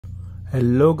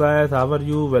Hello guys, how are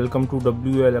you? Welcome to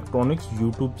WA Electronics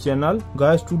YouTube channel.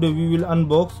 Guys, today we will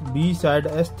unbox Bside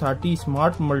S30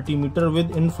 Smart Multimeter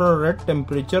with infrared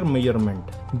temperature measurement.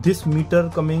 This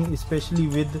meter coming especially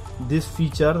with this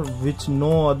feature which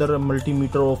no other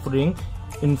multimeter offering: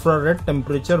 infrared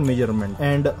temperature measurement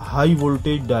and high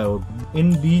voltage diode.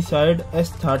 In Bside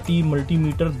S30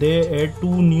 multimeter they add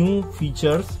two new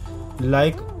features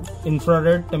like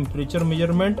infrared temperature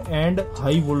measurement and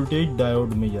high voltage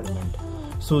diode measurement.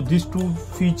 So these two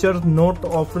features not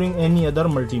offering any other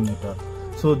multimeter,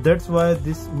 so that's why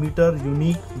this meter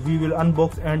unique. We will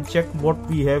unbox and check what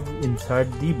we have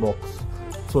inside the box.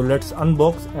 So let's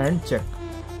unbox and check.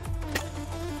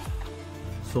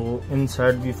 So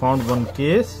inside we found one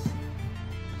case.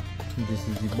 This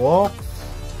is the box,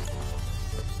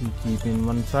 we keep in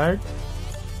one side.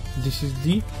 This is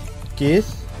the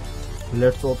case.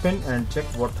 Let's open and check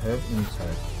what have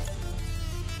inside.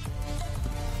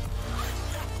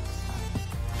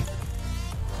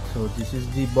 So this is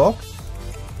the box.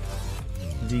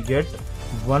 We get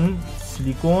one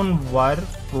silicone wire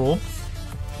probe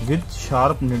with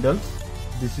sharp needles.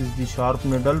 This is the sharp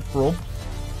needle probe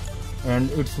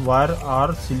and its wire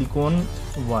are silicone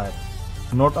wire,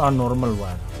 not a normal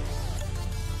wire.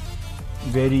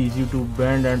 Very easy to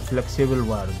bend and flexible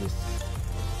wire this.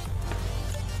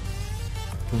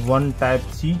 One type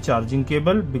C charging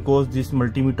cable because this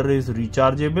multimeter is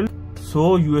rechargeable,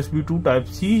 so USB to type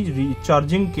C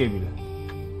recharging cable.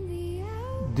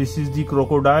 This is the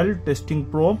crocodile testing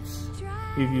probes.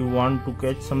 If you want to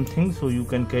catch something, so you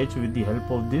can catch with the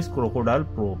help of this crocodile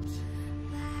probes.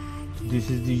 This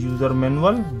is the user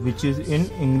manual which is in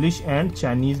English and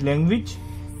Chinese language.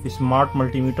 Smart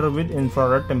multimeter with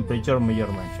infrared temperature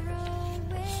measurement.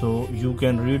 So you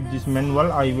can read this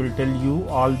manual. I will tell you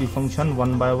all the function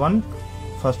one by one.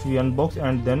 First we unbox,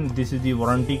 and then this is the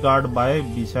warranty card by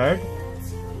Bside,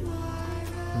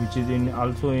 which is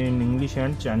also in English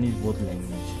and Chinese both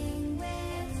language.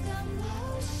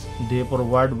 They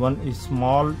provide one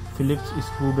small Phillips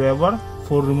screwdriver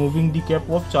for removing the cap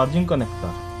of charging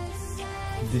connector.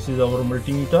 This is our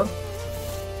multimeter.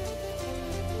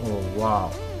 Oh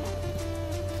wow,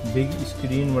 big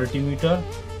screen multimeter.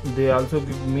 They also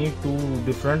give me two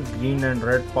different green and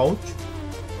red pouch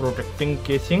protecting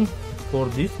casing for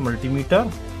this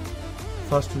multimeter.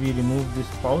 First we remove this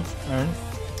pouch and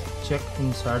check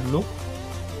inside. Look,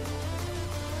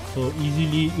 so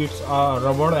easily it's a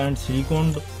rubber and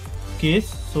silicone case,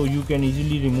 so you can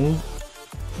easily remove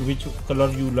which color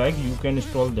you like. You can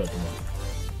install that one.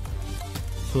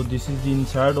 So this is the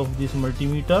inside of this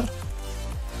multimeter.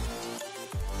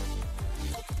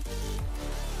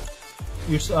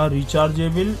 It's a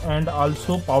rechargeable and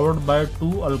also powered by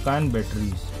two alkaline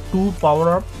batteries. Two power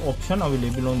up option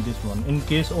available on this one. In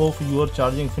case of your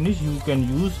charging finish, you can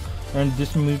use, and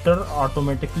this meter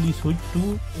automatically switch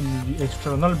to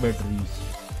external batteries.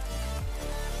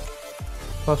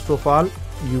 First of all,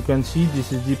 you can see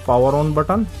this is the power on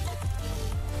button.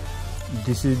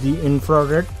 This is the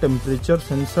infrared temperature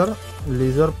sensor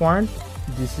laser point.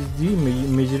 This is the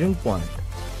measuring point.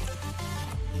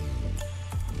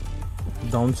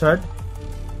 Downside,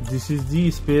 this is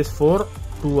the space for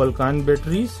two alkaline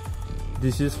batteries.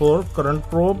 This is for current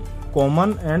probe,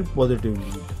 common and positive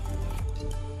lead.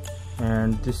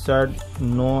 And this side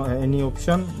no any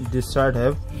option. This side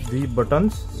have the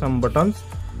buttons, some buttons.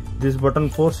 This button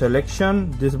for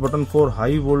selection, this button for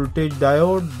high voltage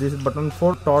diode, this button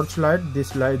for torch light.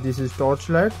 This is torch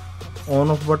light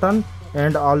on off button,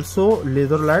 and also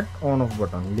laser light on off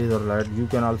button. Laser light you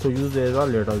can also use as a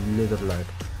laser light.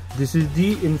 This is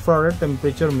the infrared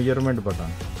temperature measurement button.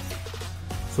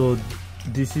 So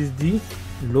this is the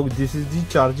this is the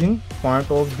charging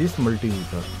point of this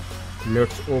multimeter.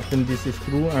 Let's open this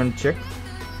screw and check.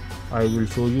 I will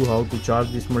show you how to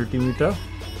charge this multimeter.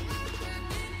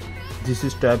 This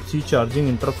is type C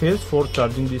charging interface for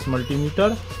charging this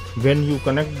multimeter. When you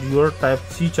connect your type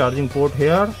C charging port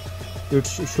here, it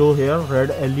show here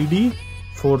red LED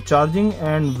for charging,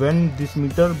 and when this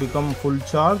meter become full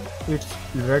charge, its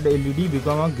red LED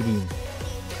become a green.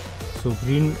 So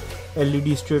green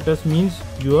LED status means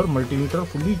your multimeter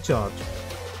fully charged.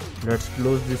 Let's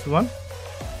close this one.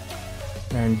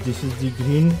 And this is the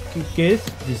green case,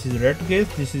 this is red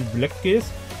case, this is black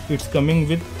case. It's coming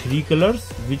with three colors.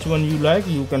 Which one you like,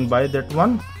 you can buy that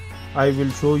one. I will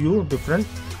show you different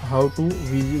how to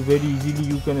very easily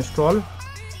you can install.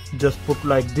 Just put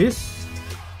like this,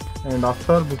 and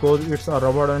after, because it's a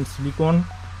rubber and silicone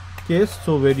case,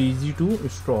 so very easy to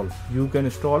install. You can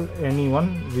install any one,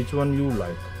 which one you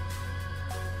like.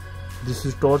 This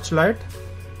is torch light.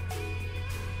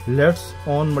 Let's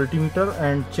on multimeter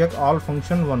and check all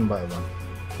function one by one.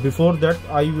 Before that,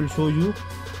 I will show you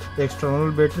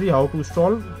external battery, how to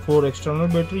install. For external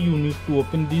battery, you need to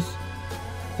open this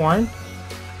point,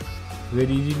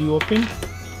 very easily open.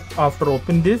 After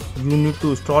open this, you need to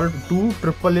install two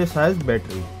AAA size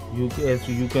battery. As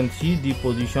you can see, the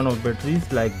position of batteries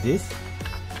like this,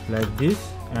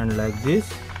 and like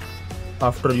this.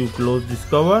 After you close this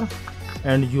cover,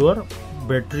 and your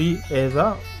battery as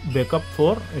a backup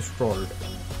for installed,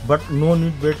 but no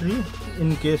need battery.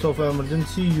 In case of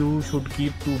emergency, you should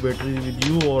keep two batteries with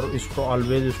you, or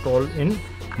always install in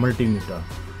multimeter,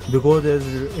 because as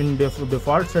in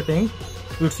default setting,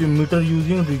 it's a meter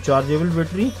using rechargeable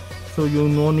battery, so you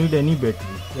no need any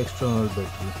battery, external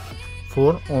battery,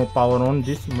 for power on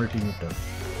this multimeter.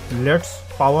 Let's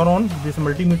power on this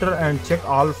multimeter and check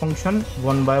all function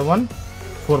one by one.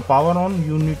 For power on,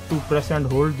 you need to press and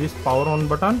hold this power on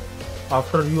button.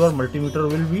 After your multimeter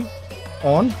will be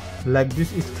on, like this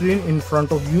screen in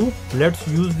front of you. Let's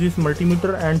use this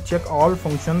multimeter and check all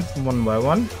functions one by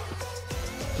one.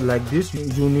 Like this,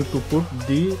 you need to put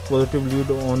the positive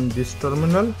lead on this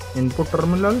terminal, input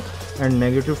terminal, and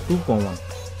negative to common.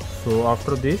 So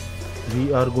after this,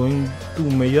 we are going to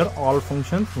measure all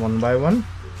functions one by one.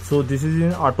 So this is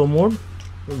in auto mode.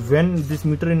 When this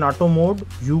meter in auto mode,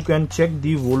 you can check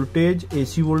the voltage,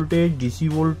 AC voltage, DC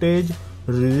voltage,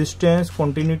 resistance,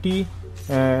 continuity,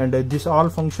 and this all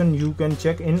function you can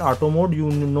check in auto mode. You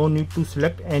no need to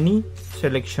select any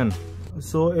selection.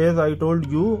 So as I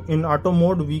told you, in auto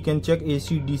mode we can check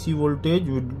AC DC voltage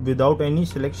without any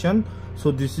selection.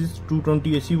 So this is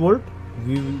 220 AC volt.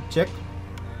 We will check.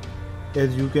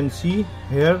 As you can see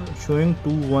here, showing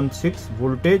 216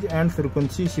 voltage and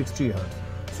frequency 60 Hz.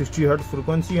 60 Hz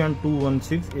frequency and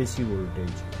 216 AC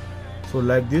voltage. So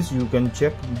like this, you can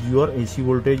check your AC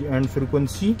voltage and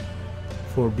frequency.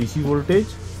 For DC voltage,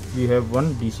 we have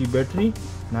one DC battery,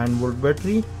 9 volt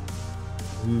battery.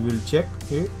 We will check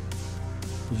it.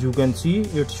 You can see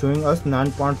it's showing us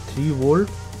 9.3 volt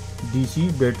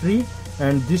DC battery,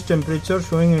 and this temperature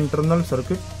showing internal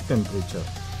circuit temperature.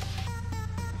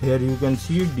 Here you can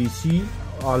see DC,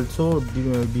 also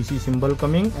DC symbol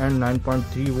coming, and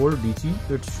 9.3 volt DC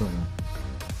it's showing.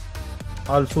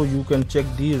 Also you can check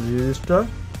the resistor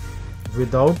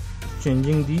without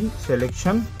changing the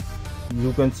selection.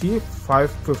 You can see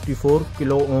 554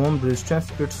 kilo ohm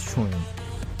resistance it's showing.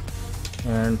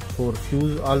 And for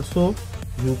fuse also,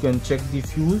 you can check the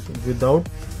fuse without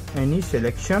any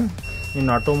selection. In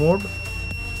auto mode,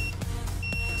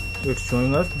 it's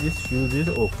showing us this fuse is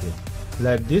okay.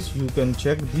 Like this, you can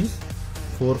check these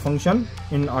 4 function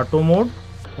in auto mode.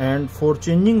 And for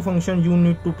changing function, you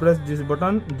need to press this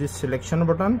button, this selection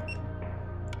button.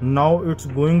 Now it's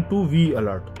going to V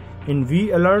alert. In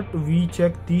V alert, we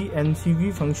check the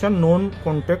NCV function,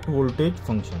 non-contact voltage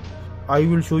function. I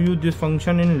will show you this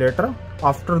function in later.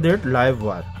 After that, live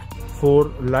wire.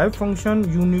 For live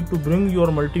function, you need to bring your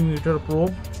multimeter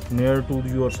probe near to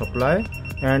your supply,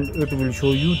 and it will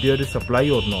show you there is supply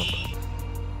or not.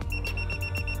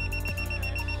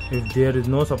 If there is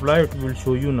no supply, it will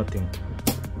show you nothing.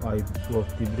 I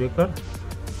close the breaker,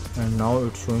 and now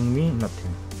it's showing me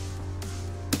nothing.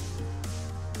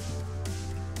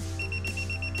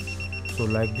 So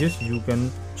like this, you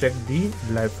can check the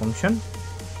live function.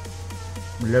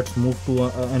 Let's move to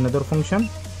another function.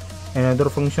 Another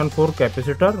function for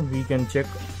capacitor. We can check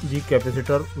the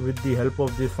capacitor with the help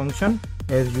of this function.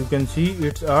 As you can see,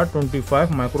 it's a 25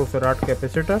 microfarad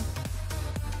capacitor,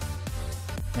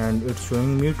 and it's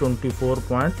showing me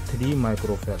 24.3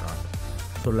 microfarad.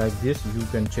 So like this, you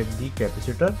can check the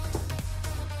capacitor.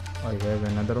 I have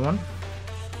another one.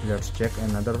 Let's check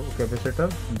another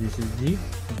capacitor. This is the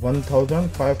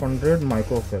 1500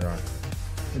 microfarad.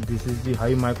 This is the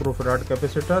high microfarad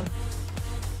capacitor,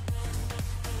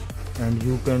 and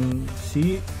you can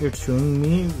see it's showing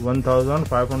me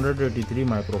 1583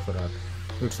 microfarad.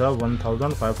 It's a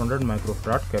 1500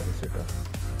 microfarad capacitor.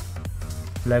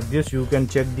 Like this, you can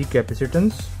check the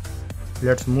capacitance.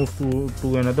 Let's move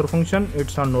to another function.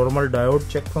 It's a normal diode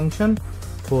check function.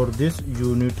 For this,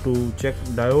 you need to check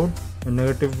diode,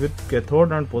 negative with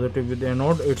cathode and positive with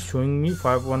anode. It's showing me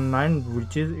 519,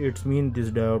 which is it means this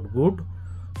diode good.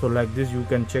 So like this, you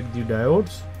can check the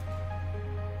diodes.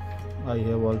 I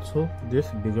have also this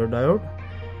bigger diode,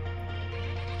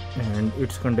 and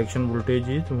its conduction voltage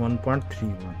is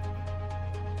 1.31.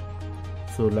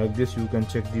 So like this, you can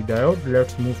check the diode.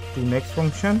 Let's move to next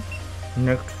function.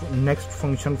 Next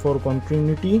function for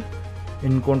continuity.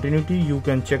 In continuity, you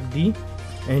can check the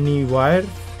any wire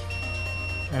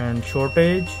and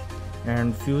shortage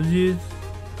and fuses.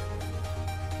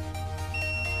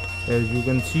 As you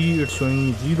can see, it's showing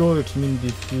me 0. It means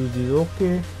this fuse is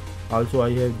okay. Also I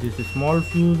have this small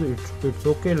fuse, it's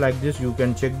okay. Like this you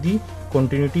can check the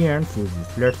continuity and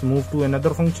fuses. Let's move to another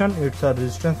function. It's a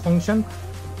resistance function.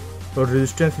 For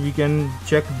resistance we can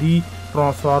check the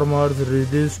transformers,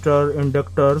 resistor,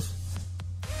 inductors.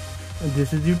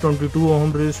 This is the 22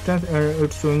 ohm resistance and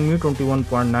it's showing me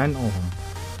 21.9 ohm.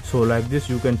 So like this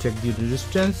you can check the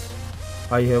resistance.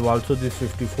 I have also this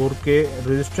 54k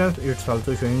resistance. It's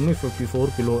also showing me 54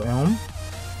 kilo ohm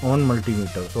on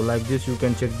multimeter. So like this you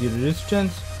can check the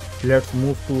resistance. Let's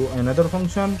move to another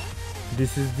function.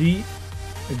 This is the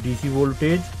DC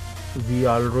voltage. We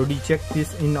already checked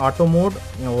this in auto mode,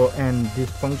 and this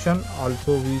function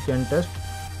also we can test.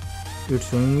 It's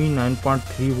showing me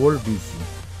 9.3 volt DC.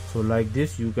 So like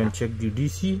this you can check the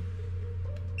DC.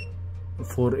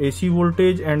 For AC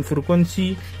voltage and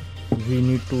frequency we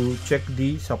need to check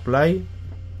the supply,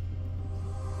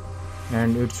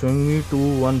 and it's showing me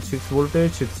 216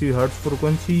 voltage, 60 Hz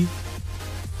frequency.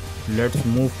 Let's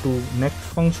move to next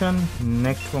function.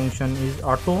 Next function is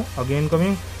auto again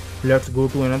coming. Let's go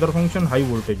to another function, high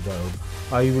voltage diode.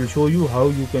 I will show you how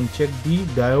you can check the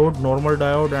diode, normal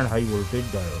diode and high voltage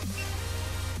diode.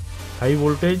 High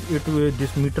voltage,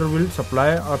 this meter will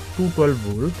supply up to 12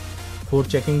 volt. For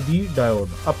checking the diode,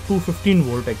 up to 15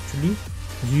 volt actually,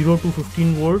 0 to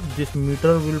 15 volt this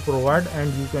meter will provide,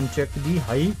 and you can check the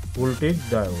high voltage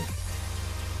diode.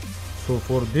 So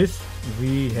for this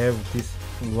we have this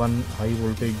one high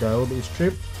voltage diode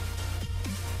strip.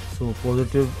 So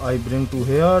positive I bring to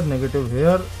here, negative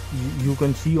here. You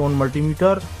can see on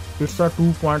multimeter it's a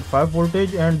 2.5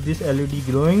 voltage and this LED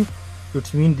glowing.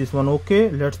 It means this one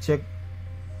okay. Let's check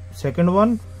second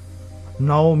one.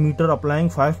 Now meter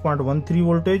applying 5.13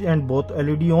 voltage and both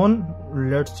LED on.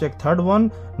 Let's check third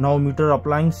one. Now meter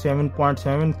applying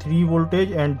 7.73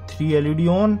 voltage and 3 LED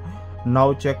on.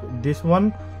 Now check this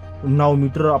one. Now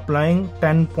meter applying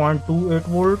 10.28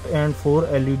 volt and 4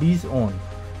 LEDs on.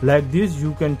 Like this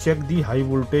you can check the high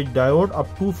voltage diode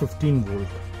up to 15 volt.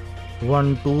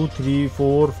 1, 2, 3,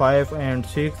 4, 5 and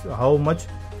 6. How much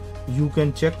you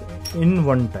can check in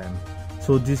one time.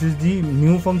 So this is the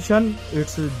new function.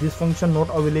 It's this function not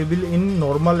available in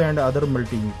normal and other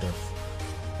multimeters.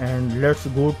 And let's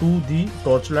go to the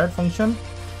torchlight function.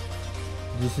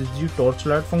 This is the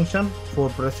torchlight function. For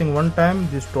pressing one time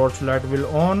this torchlight will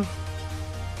on,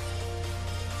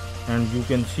 and you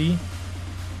can see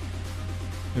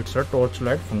it's a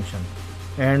torchlight function.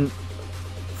 And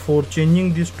for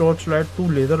changing this torchlight to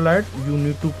laser light you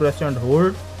need to press and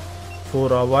hold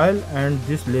for a while, and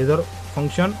this laser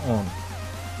function on.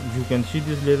 You can see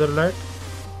this laser light.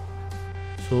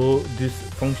 So this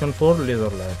function for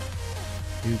laser light,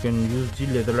 you can use the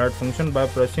laser light function by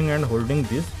pressing and holding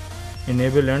this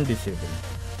enable and disable.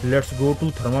 Let's go to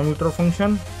thermometer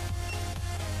function.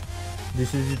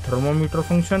 This is the thermometer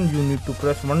function. You need to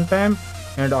press one time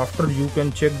and after you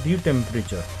can check the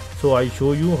temperature. So I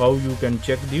show you how you can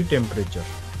check the temperature.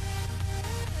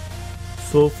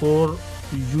 So for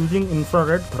using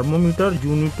infrared thermometer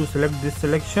you need to select this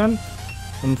selection,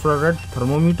 infrared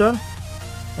thermometer,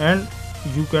 and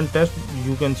you can test.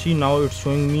 You can see now it's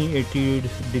showing me 80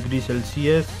 degrees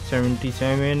Celsius,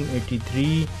 77,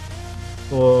 83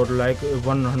 or like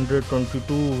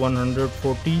 122,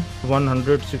 140,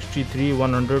 163,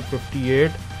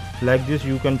 158. Like this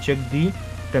you can check the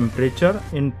temperature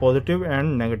in positive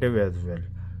and negative as well.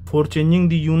 For changing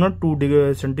the unit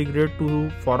to centigrade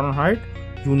to Fahrenheit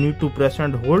you need to press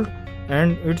and hold,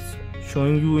 and it's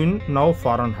showing you in now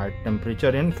Fahrenheit,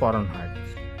 temperature in Fahrenheit.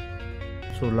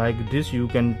 So like this you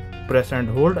can press and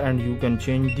hold and you can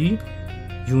change the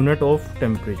unit of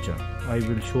temperature. I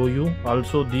will show you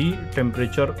also the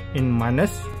temperature in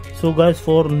minus. So guys,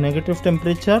 for negative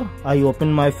temperature I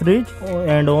open my fridge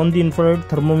and on the infrared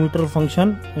thermometer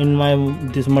function in my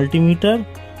this multimeter,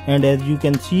 and as you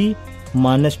can see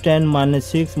 -10,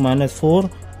 -6, -4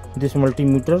 this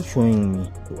multimeter showing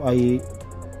me. I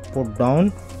put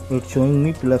down, it's showing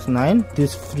me +9.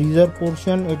 This freezer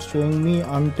portion it's showing me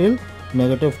until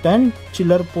 -10.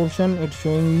 Chiller portion it's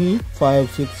showing me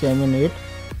 5, 6, 7, 8.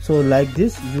 So like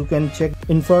this you can check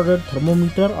infrared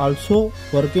thermometer also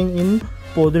working in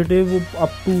positive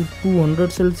up to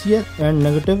 200 Celsius and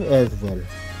negative as well.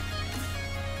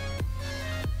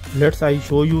 Let's I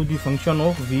show you the function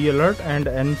of V alert and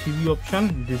NCV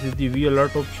option. This is the V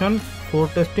alert option. For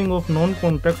testing of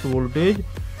non-contact voltage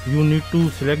you need to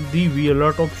select the V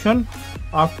alert option.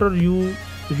 After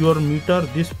your meter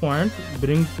this point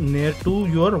bring near to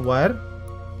your wire.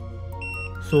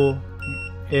 So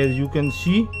as you can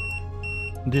see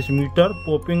this meter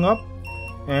popping up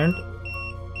and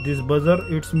this buzzer,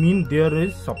 it's mean there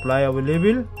is supply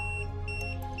available.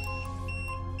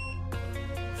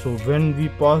 So when we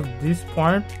pass this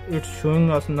point, it's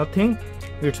showing us nothing.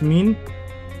 It means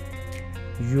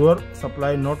your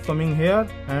supply not coming here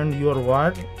and your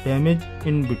wire damage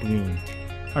in between.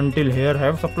 Until here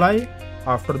have supply,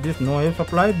 after this no have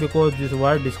supply, because this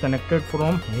wire disconnected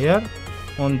from here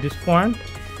on this point.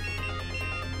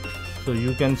 So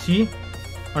you can see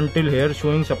until here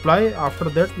showing supply, after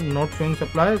that not showing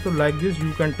supply. So like this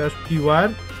you can test the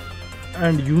wire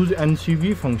and use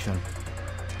NCV function.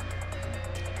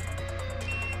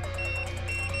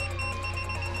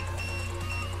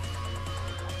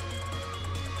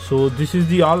 So this is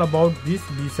the all about this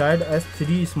Bside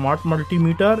S30 Smart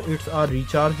Multimeter. It's a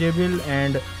rechargeable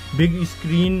and big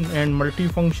screen and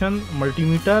multifunction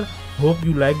multimeter. Hope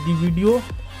you like the video.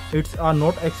 It's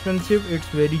not expensive, it's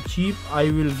very cheap. I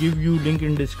will give you link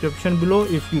in description below.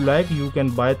 If you like, you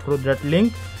can buy through that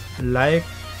link. Like,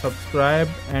 subscribe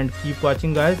and keep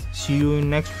watching guys. See you in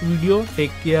next video.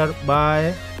 Take care.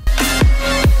 Bye.